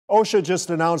OSHA just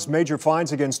announced major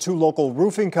fines against two local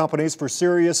roofing companies for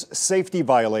serious safety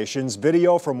violations.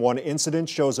 Video from one incident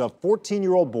shows a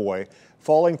 14-year-old boy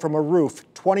falling from a roof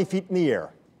 20 feet in the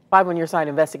air. 5 on Your Side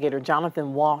investigator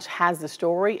Jonathan Walsh has the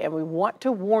story, and we want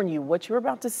to warn you what you're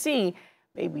about to see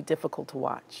may be difficult to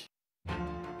watch.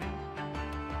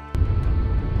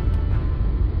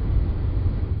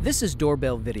 This is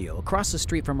doorbell video across the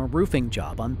street from a roofing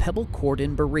job on Pebble Court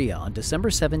in Berea on December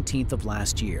 17th of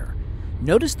last year.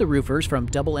 Notice the roofers from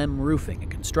Double M Roofing and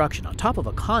Construction on top of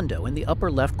a condo in the upper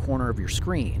left corner of your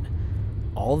screen.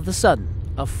 All of a sudden,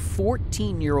 a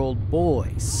 14-year-old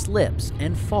boy slips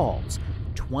and falls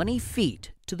 20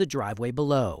 feet to the driveway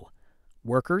below.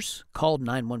 Workers called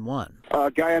 911. A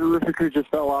guy on a roofing crew just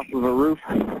fell off of a roof.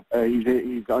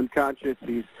 He's unconscious.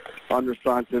 He's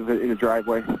unresponsive in a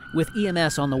driveway. With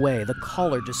EMS on the way, the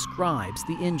caller describes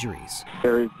the injuries.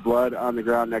 There is blood on the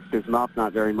ground next to his mouth,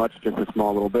 not very much, just a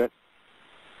small little bit.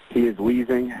 He is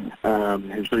wheezing.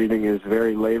 His breathing is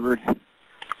very labored,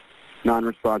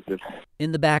 non-responsive.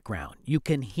 In the background, you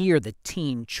can hear the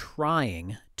teen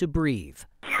trying to breathe.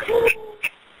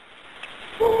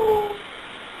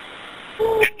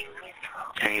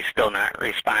 And he's still not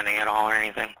responding at all or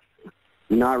anything?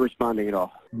 Not responding at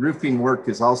all. Roofing work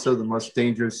is also the most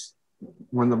dangerous,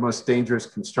 one of the most dangerous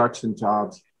construction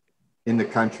jobs in the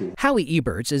country. Howie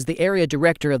Eberts is the area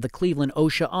director of the Cleveland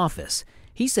OSHA office.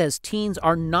 He says teens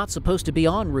are not supposed to be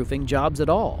on roofing jobs at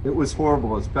all. It was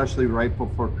horrible, especially right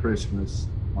before Christmas.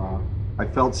 I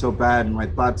felt so bad, and my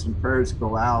thoughts and prayers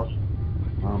go out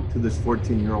to this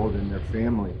 14-year-old and their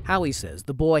family. Howie says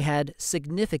the boy had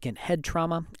significant head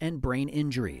trauma and brain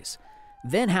injuries.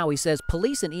 Then Howie says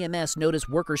police and EMS noticed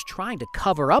workers trying to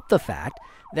cover up the fact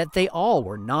that they all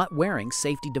were not wearing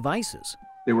safety devices.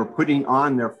 They were putting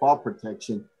on their fall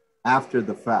protection after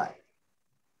the fact.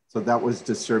 So that was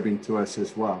disturbing to us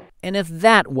as well. And if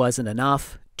that wasn't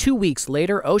enough, 2 weeks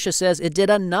later, OSHA says it did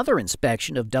another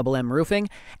inspection of Double M Roofing,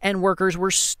 and workers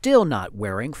were still not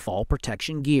wearing fall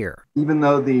protection gear. Even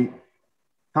though the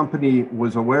company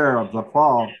was aware of the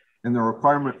fall and the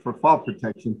requirement for fall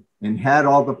protection and had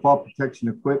all the fall protection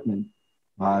equipment,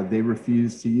 they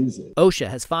refused to use it. OSHA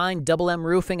has fined Double M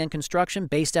Roofing and Construction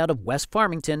based out of West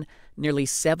Farmington nearly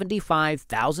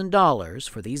 $75,000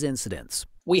 for these incidents.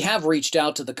 We have reached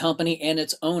out to the company and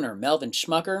its owner, Melvin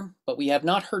Schmucker, but we have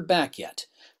not heard back yet.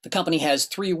 The company has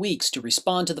 3 weeks to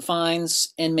respond to the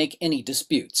fines and make any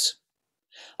disputes.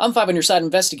 I'm 5 on Your Side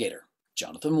investigator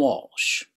Jonathan Walsh.